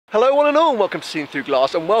Hello one and all, welcome to Seen Through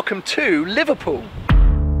Glass and welcome to Liverpool.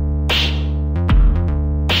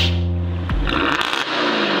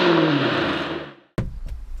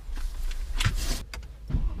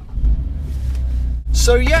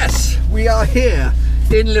 So yes, we are here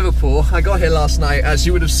in Liverpool. I got here last night, as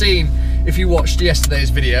you would have seen if you watched yesterday's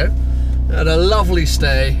video. I had a lovely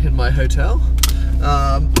stay in my hotel,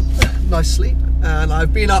 nice sleep, and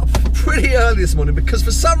I've been up pretty early this morning because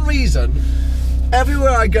for some reason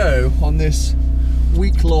everywhere I go on this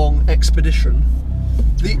week-long expedition,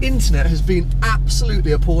 the internet has been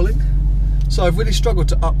absolutely appalling. So I've really struggled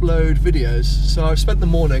to upload videos. So I've spent the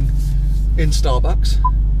morning in Starbucks.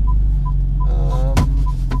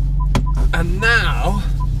 And now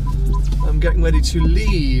I'm getting ready to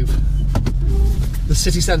leave the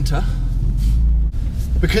city centre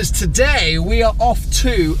because today we are off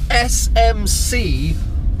to SMC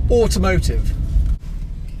Automotive.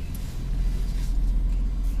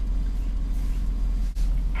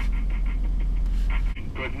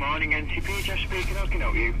 Good morning, NTP, just speaking, how can I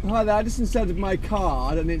help you? Hi there, I just inserted my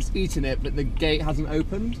card and it's eaten it, but the gate hasn't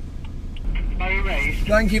opened. Are you raised?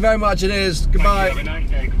 Thank you very much, it is. Goodbye. Have a nice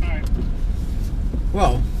day, goodbye.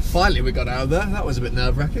 Well, finally we got out of there. That was a bit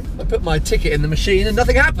nerve-wracking. I put my ticket in the machine and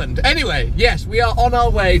nothing happened. Anyway, yes, we are on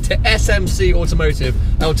our way to SMC Automotive.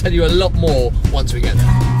 I'll tell you a lot more once we get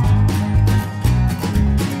there.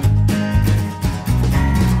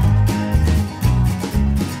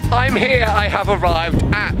 I'm here, I have arrived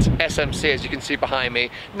at SMC, as you can see behind me.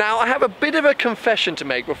 Now, I have a bit of a confession to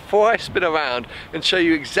make before I spin around and show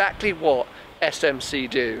you exactly what SMC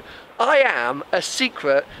do. I am a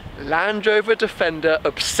secret Land Rover Defender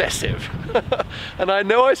obsessive. And I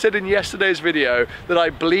know I said in yesterday's video that I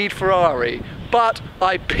bleed Ferrari, but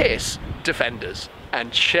I piss Defenders.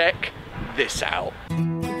 And check this out.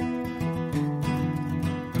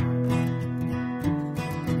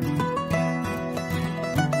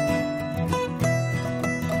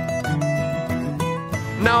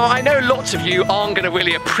 Now, I know lots of you aren't going to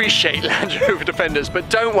really appreciate Land Rover Defenders, but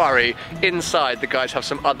don't worry, inside the guys have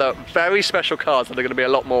some other very special cars that are going to be a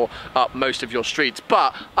lot more up most of your streets.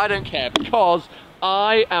 But I don't care because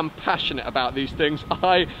I am passionate about these things.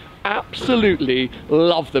 I absolutely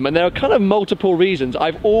love them, and there are kind of multiple reasons.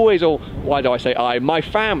 I've always, or why do I say I? My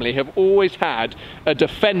family have always had a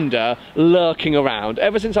Defender lurking around.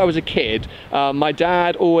 Ever since I was a kid, my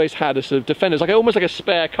dad always had a sort of Defender. It's like almost like a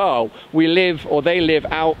spare car. We live, or they live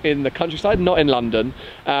out in the countryside, not in London,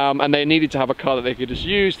 and they needed to have a car that they could just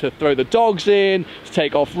use to throw the dogs in, to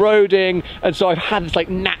take off-roading, and so I've had this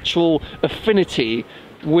like natural affinity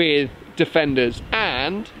with Defenders.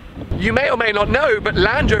 And you may or may not know, but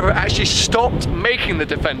Land Rover actually stopped making the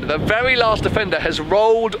Defender. The very last Defender has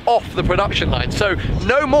rolled off the production line. So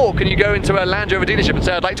no more can you go into a Land Rover dealership and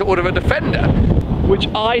say, I'd like to order a Defender. Which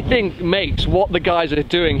I think makes what the guys are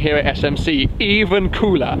doing here at SMC even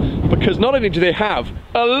cooler. Because not only do they have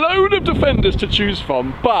a load of Defenders to choose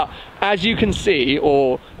from, but as you can see,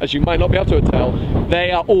 or as you might not be able to tell,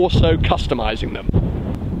 they are also customizing them.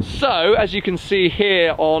 So, as you can see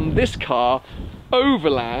here on this car,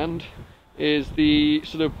 Overland is the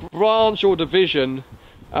sort of branch or division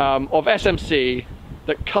of SMC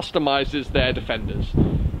that customizes their Defenders.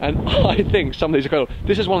 And I think some of these are cool.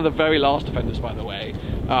 This is one of the very last Defenders, by the way,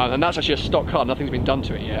 and that's actually a stock car. Nothing's been done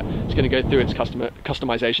to it yet. It's going to go through its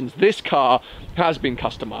customizations. This car has been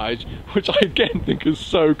customized, which I again think is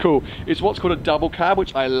so cool. It's what's called a double cab,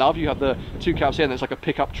 which I love. You have the two cabs here and it's like a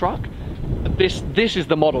pickup truck. This is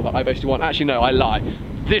the model that I basically want. Actually, no, I lie.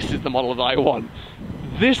 This is the model that I want.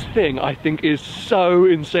 This thing, I think, is so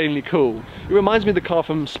insanely cool. It reminds me of the car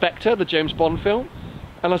from Spectre, the James Bond film.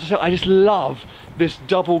 And as I said, I just love this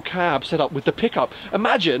double cab setup with the pickup.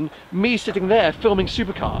 Imagine me sitting there filming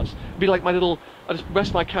supercars. It'd be like my little, I just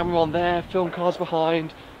rest my camera on there, film cars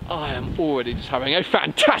behind. I am already just having a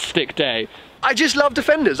fantastic day. I just love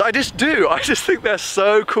Defenders, I just do. I just think they're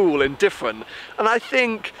so cool and different. And I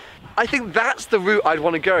think that's the route I'd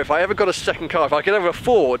want to go if I ever got a second car. If I could ever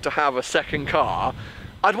afford to have a second car,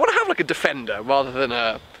 I'd want to have like a Defender rather than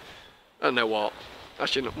a, I don't know what.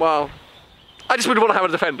 Actually, well, I just would want to have a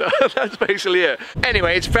Defender. That's basically it.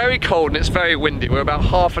 Anyway, it's very cold and it's very windy. We're about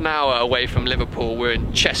half an hour away from Liverpool. We're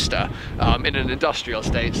in Chester, in an industrial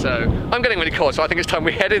estate. So I'm getting really cold, so I think it's time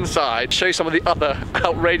we head inside, show you some of the other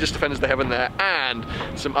outrageous Defenders they have in there, and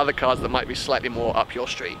some other cars that might be slightly more up your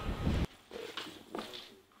street.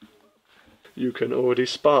 You can already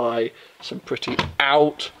spy some pretty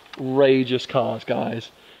outrageous cars,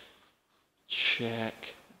 guys. Check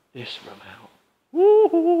this room out.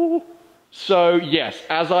 Woo! So yes,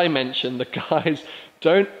 as I mentioned, the guys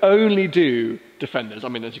don't only do Defenders. I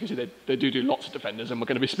mean, as you can see, they do lots of Defenders, and we're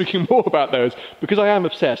going to be speaking more about those because I am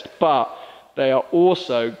obsessed, but they are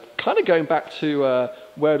also kind of going back to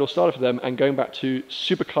where it all started for them and going back to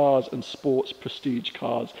supercars and sports prestige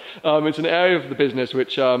cars. It's an area of the business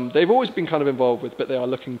which they've always been kind of involved with, but they are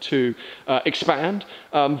looking to expand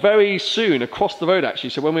very soon across the road, actually.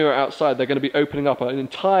 So when we were outside, they're going to be opening up an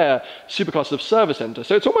entire supercar sort of service centre.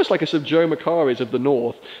 So it's almost like a sort of Joe Macari's of the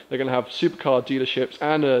north. They're going to have supercar dealerships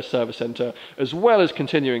and a service centre, as well as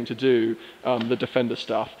continuing to do the Defender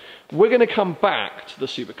stuff. We're going to come back to the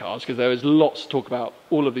supercars because there is lots to talk about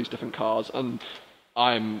all of these different cars, and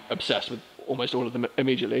I'm obsessed with almost all of them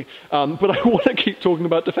immediately. But I want to keep talking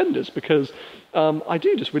about Defenders because I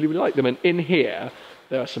do just really, really like them. And in here,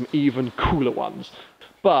 there are some even cooler ones.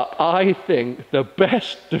 But I think the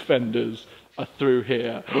best Defenders are through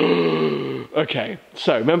here. Okay,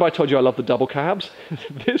 so remember I told you I love the double cabs?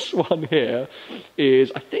 This one here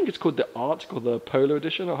is, I think it's called the Arctic or the Polar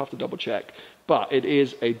Edition. I'll have to double check. But it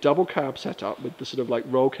is a double cab setup with the sort of like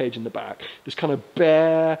roll cage in the back. This kind of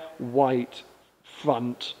bare white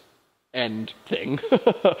front end thing.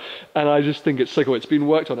 And I just think it's so cool. It's been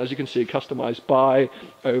worked on, as you can see, customized by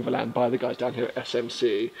Overland, by the guys down here at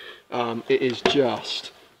SMC. It is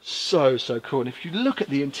just so cool. And if you look at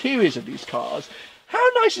the interiors of these cars, how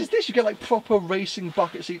nice is this? You get like proper racing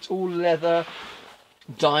bucket seats, all leather,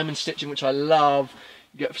 diamond stitching, which I love.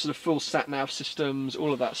 You get sort of full sat-nav systems,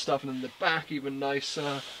 all of that stuff, and then the back even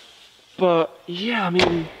nicer. But yeah, I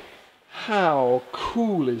mean, how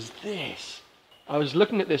cool is this? I was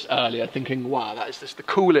looking at this earlier thinking, wow, that is just the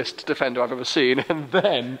coolest Defender I've ever seen. And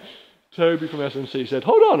then Toby from SMC said,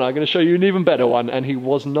 hold on, I'm going to show you an even better one. And he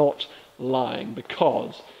was not lying,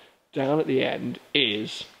 because down at the end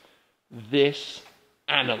is this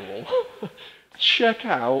animal. Check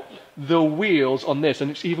out the wheels on this,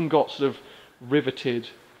 and it's even got sort of riveted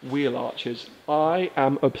wheel arches. I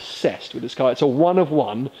am obsessed with this car. It's a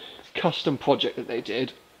one-of-one custom project that they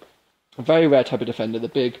did. A very rare type of Defender, the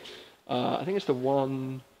big, I think it's the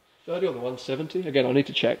 130 or the 170. Again, I'll need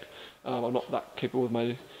to check. I'm not that capable with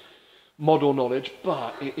my model knowledge,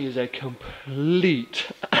 but it is a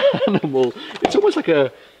complete animal. It's almost like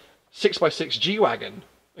a 6x6 G-Wagon.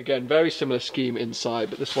 Again, very similar scheme inside,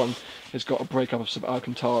 but this one has got a breakup of some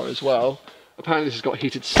Alcantara as well. Apparently this has got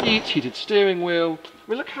heated seats, heated steering wheel. I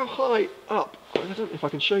mean, look how high up. I don't know if I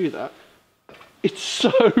can show you that. It's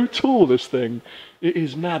so tall, this thing. It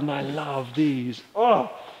is mad, and I love these.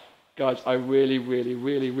 Oh, guys, I really want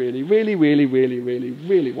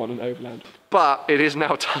an Overland. But it is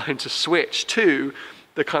now time to switch to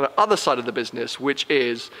the kind of other side of the business, which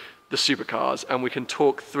is the supercars, and we can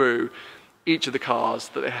talk through each of the cars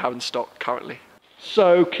that they have in stock currently.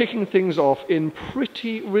 So, kicking things off in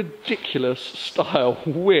pretty ridiculous style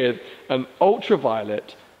with an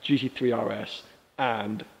ultraviolet GT3 RS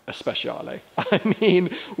and a Speciale. I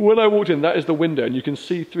mean, when I walked in, that is the window, and you can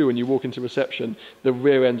see through when you walk into reception the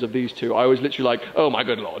rear ends of these two. I was literally like, oh my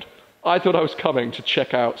good lord. I thought I was coming to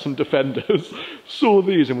check out some Defenders, saw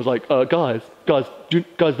these and was like, guys,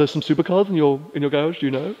 there's some supercars in your garage, do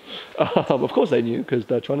you know? Of course they knew, because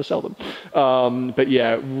they're trying to sell them. But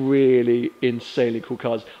yeah, really insanely cool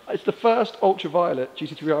cars. It's the first ultraviolet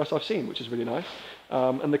GT3 RS I've seen, which is really nice.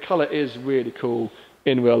 And the colour is really cool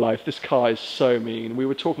in real life. This car is so mean. We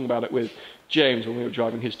were talking about it with James when we were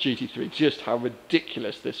driving his GT3, just how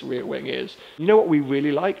ridiculous this rear wing is. You know what we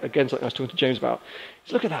really like? Again, something I was talking to James about.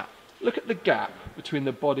 Is look at that. Look at the gap between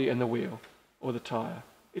the body and the wheel, or the tyre.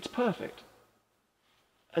 It's perfect.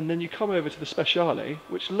 And then you come over to the Speciale,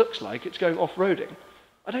 which looks like it's going off-roading.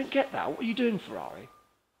 I don't get that. What are you doing, Ferrari?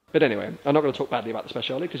 But anyway, I'm not going to talk badly about the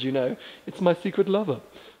Speciale, because you know, it's my secret lover.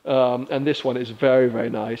 And this one is very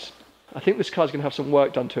nice. I think this car's going to have some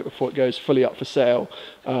work done to it before it goes fully up for sale.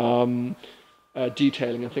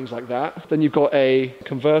 Detailing and things like that. Then you've got a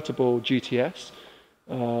convertible GTS.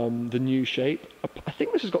 The new shape. I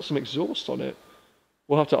think this has got some exhaust on it.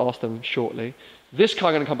 We'll have to ask them shortly. This car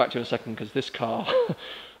I'm going to come back to in a second, because this car,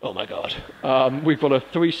 oh my god. We've got a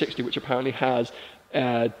 360 which apparently has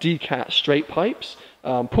decat straight pipes.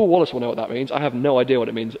 Paul Wallace will know what that means. I have no idea what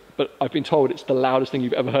it means, but I've been told it's the loudest thing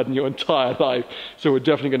you've ever heard in your entire life. So we're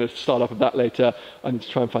definitely going to start off with that later. I need to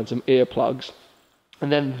try and find some earplugs.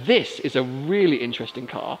 And then this is a really interesting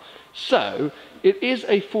car. So it is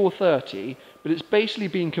a 430, but it's basically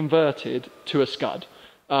been converted to a Scud.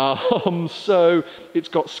 So it's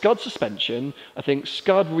got Scud suspension, I think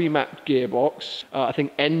Scud remapped gearbox, I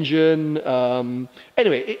think engine.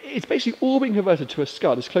 Anyway, it's basically all being converted to a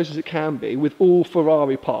Scud as close as it can be, with all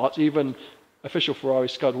Ferrari parts, even official Ferrari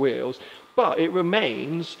Scud wheels, but it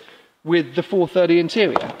remains with the 430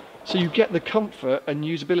 interior. So you get the comfort and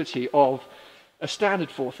usability of a standard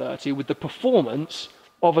 430 with the performance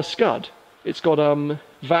of a Scud. It's got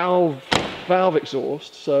valve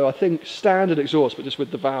exhaust, so I think standard exhaust, but just with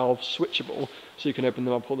the valve switchable, so you can open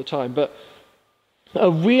them up all the time. But a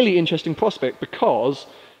really interesting prospect because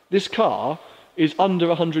this car is under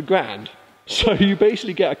 100 grand. So you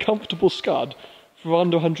basically get a comfortable Scud for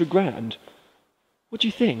under 100 grand. What do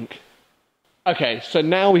you think? Okay, so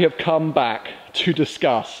now we have come back to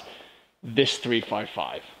discuss this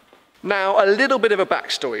 355. Now, a little bit of a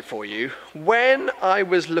backstory for you. When I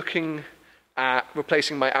was looking at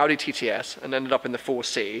replacing my Audi TTS and ended up in the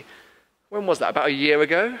 4C, when was that? About a year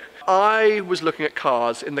ago? I was looking at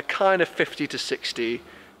cars in the kind of 50 to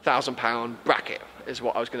 60,000 pound bracket is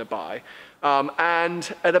what I was going to buy.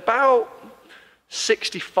 And at about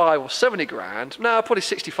 65 or 70 grand, no, probably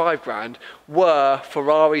 65 grand, were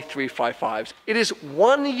Ferrari 355s. It is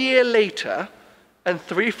 1 year later, and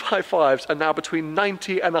 355s are now between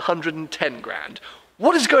 90 and 110 grand.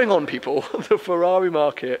 What is going on, people? The Ferrari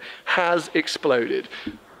market has exploded.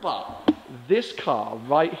 But this car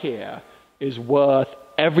right here is worth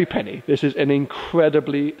every penny. This is an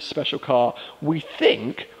incredibly special car. We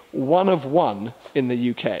think one of one in the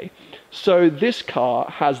UK. So this car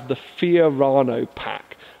has the Fiorano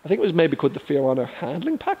pack. I think it was maybe called the Fiorano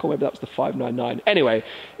handling pack, or maybe that was the 599. Anyway,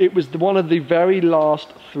 it was one of the very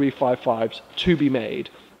last 355s to be made.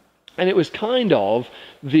 And it was kind of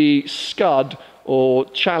the Scud or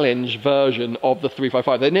challenge version of the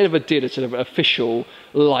 355. They never did a sort of official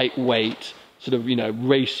lightweight, sort of, you know,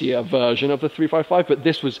 racier version of the 355, but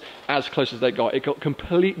this was as close as they got. It got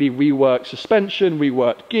completely reworked suspension,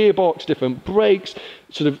 reworked gearbox, different brakes,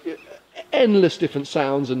 sort of endless different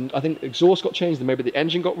sounds, and I think exhaust got changed and maybe the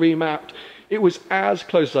engine got remapped. It was as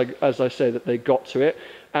close as I say that they got to it.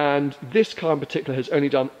 And this car in particular has only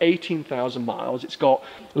done 18,000 miles. It's got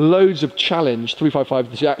loads of challenge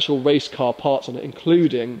 355, the actual race car parts on it,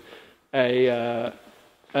 including a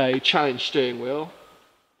challenge steering wheel.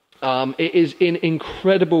 It is in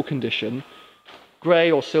incredible condition,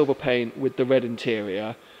 grey or silver paint with the red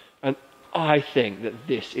interior, and I think that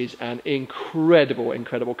this is an incredible,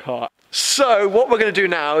 incredible car. So what we're going to do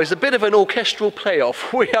now is a bit of an orchestral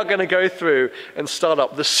playoff. We are going to go through and start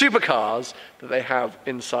up the supercars that they have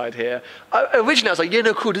inside here. Originally I was like, yeah,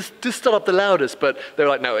 no, cool, just start up the loudest, but they were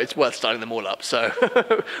like, no, it's worth starting them all up. So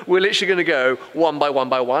we're literally going to go one by one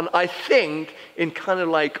by one. I think in kind of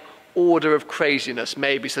like order of craziness,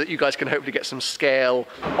 maybe, so that you guys can hopefully get some scale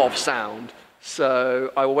of sound.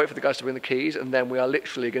 So I will wait for the guys to bring the keys, and then we are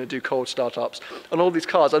literally going to do cold startups on all these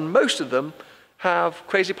cars, and most of them have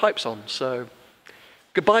crazy pipes on, so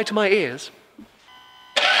goodbye to my ears.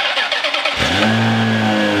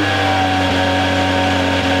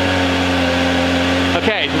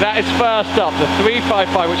 Okay, so that is first up, the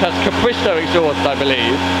 355, which has Capristo exhaust, I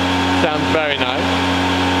believe. Sounds very nice.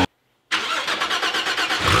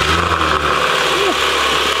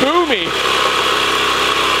 Boomy!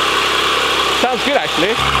 Sounds good,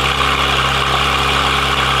 actually.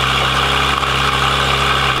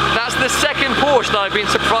 That's the second Porsche that I've been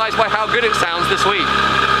surprised by how good it sounds this week.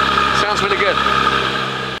 Sounds really good.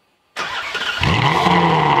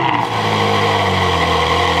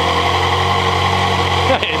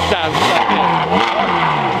 It sounds so good.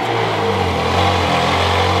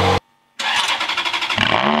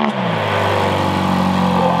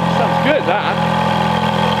 Sounds good, that.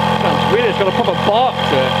 Sounds weird, it's got a proper bark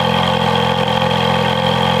to it.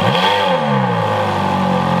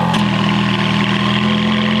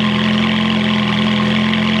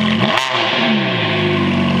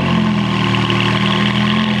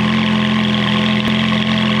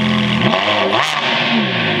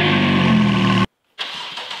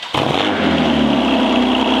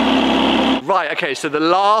 Right, okay, so the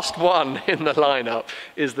last one in the lineup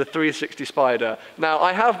is the 360 Spider. Now,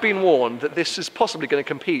 I have been warned that this is possibly going to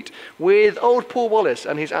compete with old Paul Wallace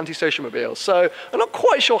and his anti-social mobile. So I'm not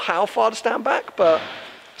quite sure how far to stand back, but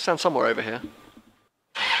stand somewhere over here.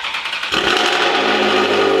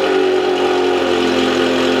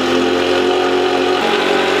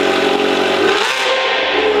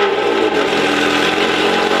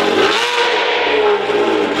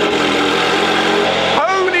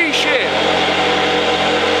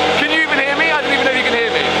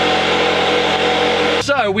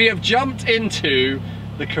 So we have jumped into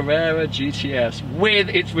the Carrera GTS with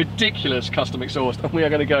its ridiculous custom exhaust, and we are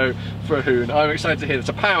going to go for a hoon. I'm excited to hear this.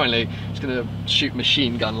 Apparently it's going to shoot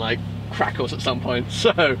machine gun like crackles at some point.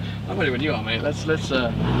 So I'm ready when you are, mate. Let's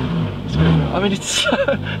go. I mean, it's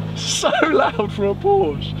so loud for a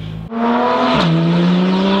Porsche.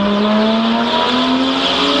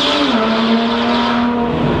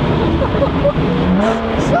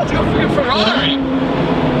 Sounds like a freaking Ferrari.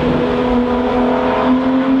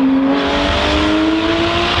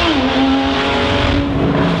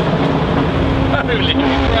 Holy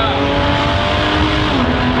crap.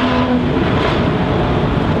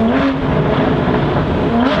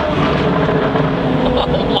 Oh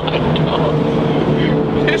my god.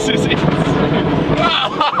 This is insane.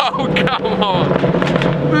 Oh, come on.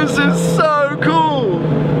 This is so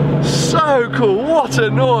cool. So cool. What a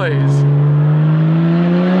noise.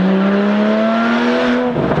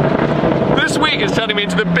 This week is turning me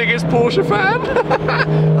into the biggest Porsche fan.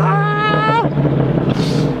 Ah.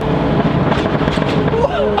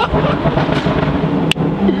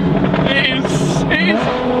 It is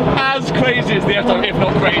as crazy as the F-Type, if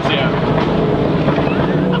not crazier.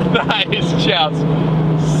 That is just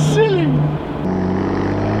silly.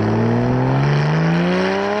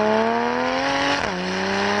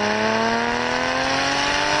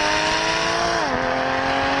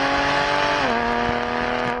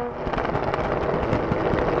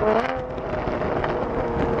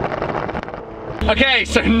 Okay,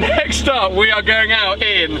 so next up we are going out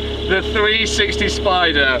in the 360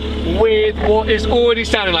 Spider with what is already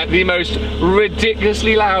sounding like the most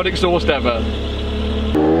ridiculously loud exhaust ever.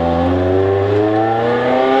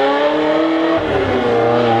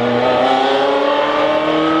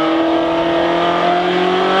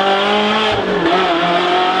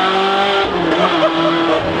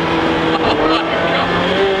 Oh my god,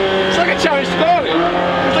 it's like a challenge to Darling.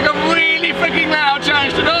 It's like a really freaking loud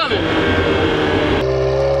challenge to Darling.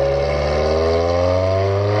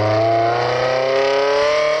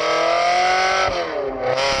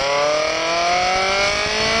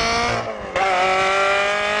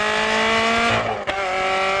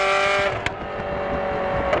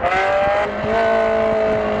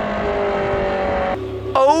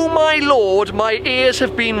 Oh my lord, my ears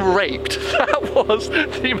have been raped. That was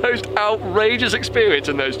the most outrageous experience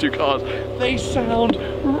in those two cars. They sound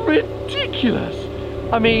ridiculous.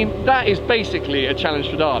 I mean, that is basically a challenge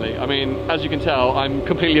for Dali. I mean, as you can tell, I'm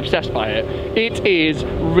completely obsessed by it. It is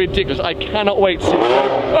ridiculous. I cannot wait to see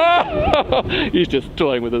it. He's just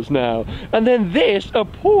toying with us now. And then this, a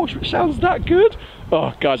Porsche, which sounds that good.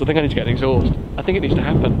 Oh, guys, I think I need to get an exhaust. I think it needs to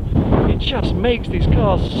happen. It just makes these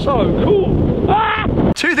cars so cool. Ah!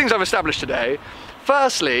 Two things I've established today.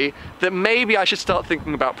 Firstly, that maybe I should start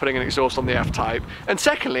thinking about putting an exhaust on the F-Type. And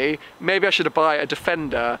secondly, maybe I should buy a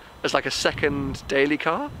Defender as like a second daily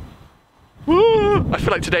car. I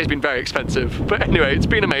feel like today's been very expensive. But anyway, it's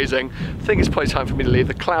been amazing. I think it's probably time for me to leave.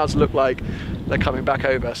 The clouds look like they're coming back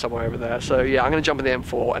over somewhere over there. So yeah, I'm gonna jump in the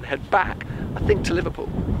M4 and head back, I think, to Liverpool.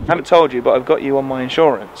 I haven't told you, but I've got you on my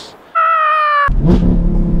insurance.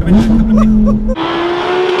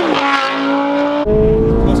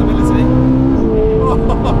 Possibility.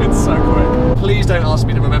 Oh, it's so quick. Please don't ask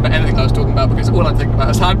me to remember anything I was talking about because all I'm thinking about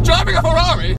is how I'm driving a Ferrari.